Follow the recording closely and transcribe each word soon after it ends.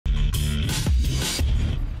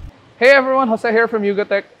Hey everyone, Jose here from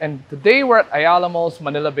Yugatech, and today we're at Ayala Mall's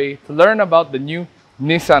Manila Bay to learn about the new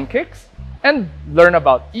Nissan Kicks and learn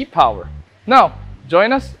about e-Power. Now,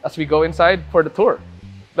 join us as we go inside for the tour.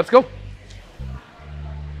 Let's go!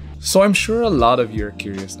 So I'm sure a lot of you are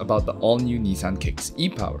curious about the all-new Nissan Kicks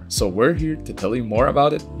e-Power. So we're here to tell you more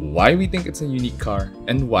about it, why we think it's a unique car,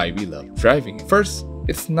 and why we love driving it. First,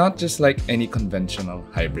 it's not just like any conventional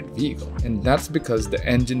hybrid vehicle, and that's because the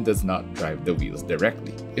engine does not drive the wheels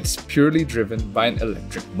directly. It's purely driven by an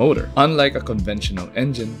electric motor. Unlike a conventional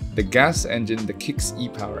engine, the gas engine, the Kicks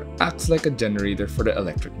e-Power, acts like a generator for the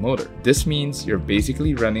electric motor. This means you're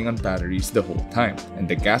basically running on batteries the whole time, and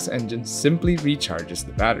the gas engine simply recharges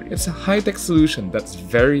the battery. It's a high-tech solution that's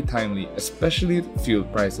very timely, especially with fuel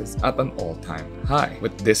prices at an all-time high.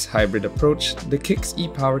 With this hybrid approach, the Kicks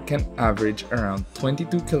e-Power can average around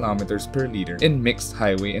 22 kilometers per liter in mixed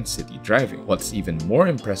highway and city driving. What's even more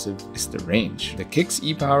impressive is the range. The Kicks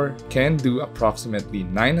e-Power can do approximately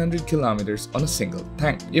 900 kilometers on a single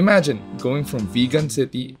tank. Imagine going from Vigan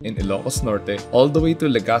City in Ilocos Norte all the way to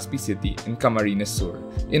Legazpi City in Camarines Sur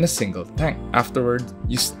in a single tank. Afterwards,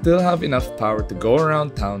 you still have enough power to go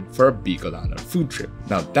around town for a Bicolano food trip.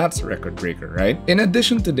 Now that's a record breaker, right? In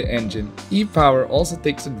addition to the engine, e-Power also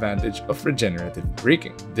takes advantage of regenerative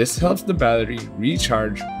braking. This helps the battery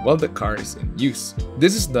recharge while the car is in use.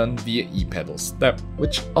 This is done via e-pedal step,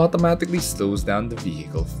 which automatically slows down the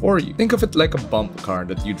vehicle for you. Think of it like a bump car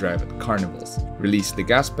that you drive at carnivals. Release the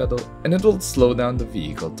gas pedal and it will slow down the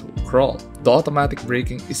vehicle to a crawl. The automatic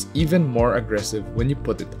braking is even more aggressive when you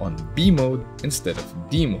put it on B mode instead of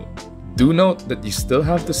D mode. Do note that you still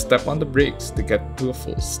have to step on the brakes to get to a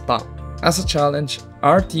full stop. As a challenge,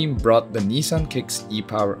 our team brought the Nissan Kicks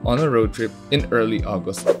e-Power on a road trip in early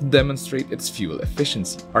August to demonstrate its fuel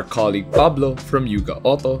efficiency. Our colleague Pablo from Yuga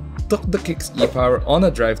Auto took the Kicks e-Power on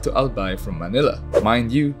a drive to Albay from Manila.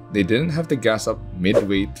 Mind you, they didn't have to gas up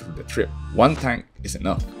midway through the trip. One tank is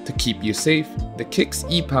enough. To keep you safe, the Kicks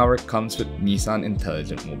e-Power comes with Nissan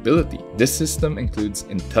Intelligent Mobility. This system includes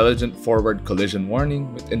intelligent forward collision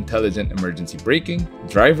warning with intelligent emergency braking,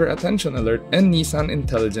 driver attention alert, and Nissan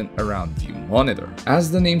Intelligent Around View Monitor.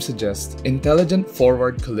 As the name suggests, intelligent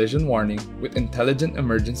forward collision warning with intelligent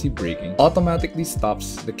emergency braking automatically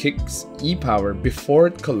stops the Kicks e-Power before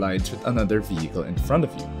it collides with another vehicle in front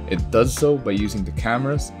of you. It does so by using the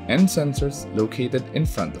cameras and sensors located in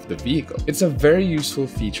front of the vehicle. It's a very useful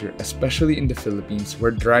feature, especially in the Philippines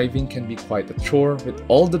where driving can be quite a chore with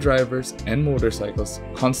all the drivers and motorcycles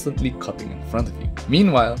constantly cutting in front of you.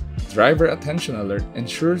 Meanwhile, driver attention alert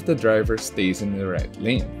ensures the driver stays in the right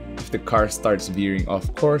lane. If the car starts veering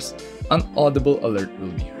off course, an audible alert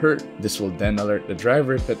will be heard. This will then alert the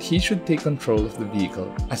driver that he should take control of the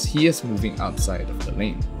vehicle as he is moving outside of the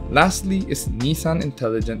lane. Lastly is Nissan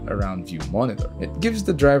Intelligent Around View Monitor. It gives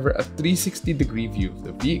the driver a 360-degree view of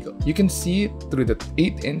the vehicle. You can see it through the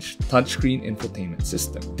 8-inch touchscreen infotainment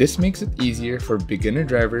system. This makes it easier for beginner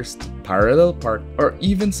drivers to parallel park or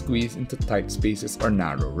even squeeze into tight spaces or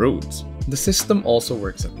narrow roads. The system also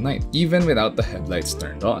works at night, even without the headlights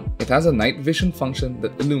turned on. It has a night vision function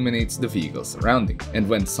that illuminates the vehicle's surrounding, and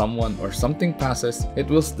when someone or something passes, it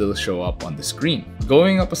will still show up on the screen.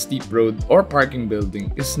 Going up a steep road or parking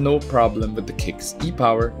building is no problem with the Kicks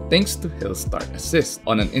e-Power thanks to Hill Start Assist.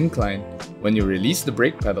 On an incline, when you release the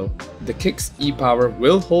brake pedal, the Kicks e-Power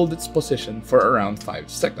will hold its position for around 5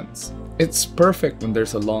 seconds. It's perfect when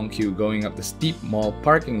there's a long queue going up the steep mall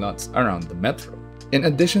parking lots around the metro. In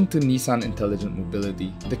addition to Nissan Intelligent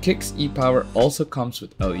Mobility, the Kicks e-Power also comes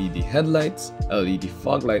with LED headlights, LED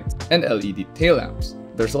fog lights, and LED tail lamps.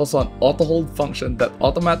 There's also an auto hold function that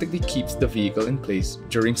automatically keeps the vehicle in place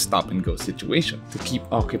during stop-and-go situation. To keep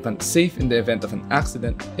occupants safe in the event of an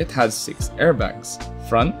accident, it has 6 airbags: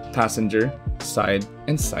 front, passenger, side,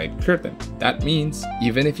 and side curtain. That means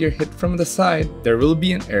even if you're hit from the side, there will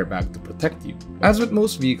be an airbag to protect you. As with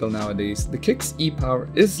most vehicles nowadays, the Kicks e-Power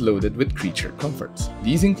is loaded with creature comforts.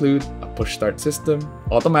 These include a push-start system,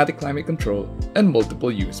 automatic climate control, and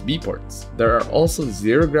multiple USB ports. There are also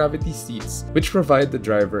zero-gravity seats which provide the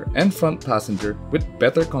driver and front passenger with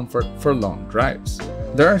better comfort for long drives.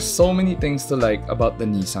 There are so many things to like about the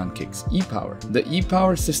Nissan Kicks e-Power. The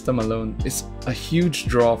e-Power system alone is a huge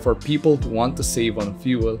draw for people who want to save on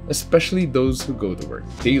fuel, especially those who go to work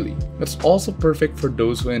daily. It's also perfect for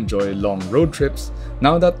those who enjoy long road trips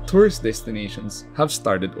now that tourist destinations have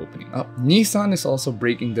started opening up. Nissan is also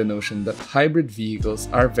breaking the notion that hybrid vehicles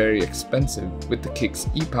are very expensive with the Kicks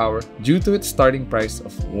e-Power due to its starting price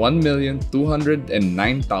of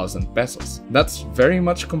 1,209,000 pesos. That's very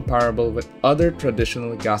much comparable with other traditional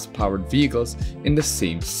conventional gas-powered vehicles in the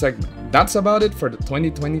same segment. That's about it for the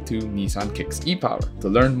 2022 Nissan Kicks e-Power. To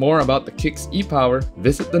learn more about the Kicks e-Power,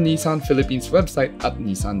 visit the Nissan Philippines website at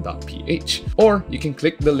nissan.ph, or you can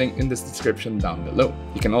click the link in the description down below.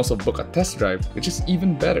 You can also book a test drive, which is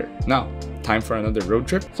even better. Now, time for another road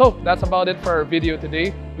trip? So that's about it for our video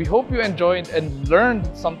today. We hope you enjoyed and learned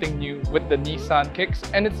something new with the Nissan Kicks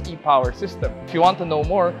and its e-Power system. If you want to know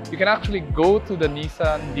more, you can actually go to the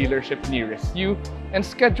Nissan dealership nearest you and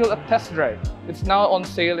schedule a test drive. It's now on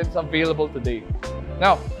sale, it's available today.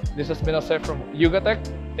 Now, this has been Jose from Yugatech.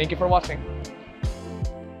 Thank you for watching.